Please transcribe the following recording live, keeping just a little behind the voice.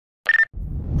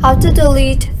How to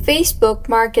delete Facebook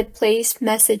Marketplace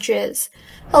messages.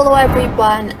 Hello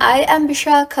everyone, I am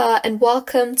Bishaka and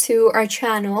welcome to our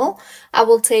channel. I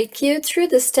will take you through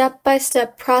the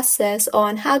step-by-step process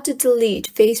on how to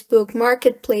delete Facebook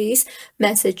Marketplace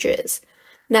messages.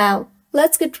 Now,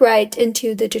 let's get right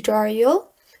into the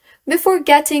tutorial. Before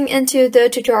getting into the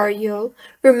tutorial,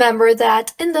 remember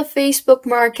that in the Facebook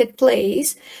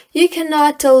Marketplace, you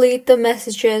cannot delete the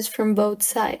messages from both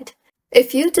sides.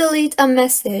 If you delete a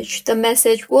message, the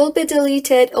message will be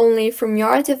deleted only from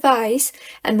your device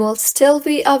and will still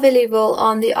be available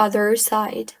on the other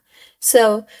side.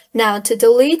 So, now to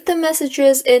delete the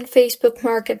messages in Facebook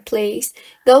Marketplace,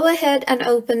 go ahead and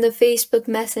open the Facebook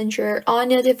Messenger on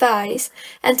your device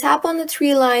and tap on the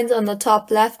three lines on the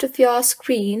top left of your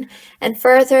screen and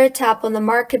further tap on the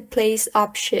Marketplace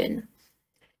option.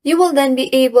 You will then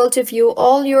be able to view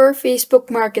all your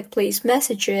Facebook Marketplace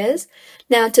messages.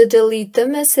 Now to delete the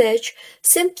message,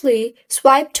 simply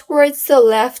swipe towards the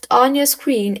left on your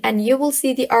screen and you will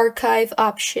see the archive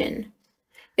option.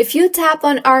 If you tap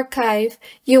on archive,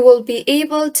 you will be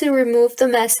able to remove the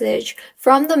message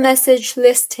from the message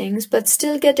listings but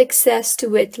still get access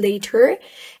to it later.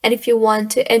 And if you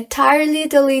want to entirely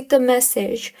delete the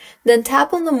message, then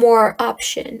tap on the more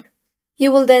option.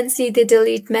 You will then see the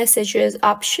delete messages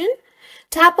option.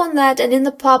 Tap on that and in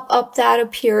the pop-up that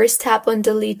appears, tap on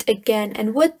delete again,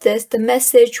 and with this the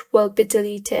message will be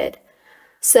deleted.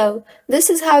 So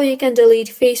this is how you can delete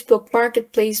Facebook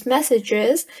Marketplace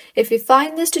messages. If you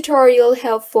find this tutorial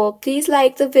helpful, please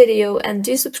like the video and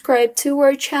do subscribe to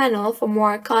our channel for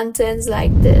more contents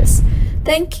like this.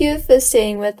 Thank you for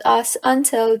staying with us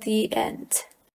until the end.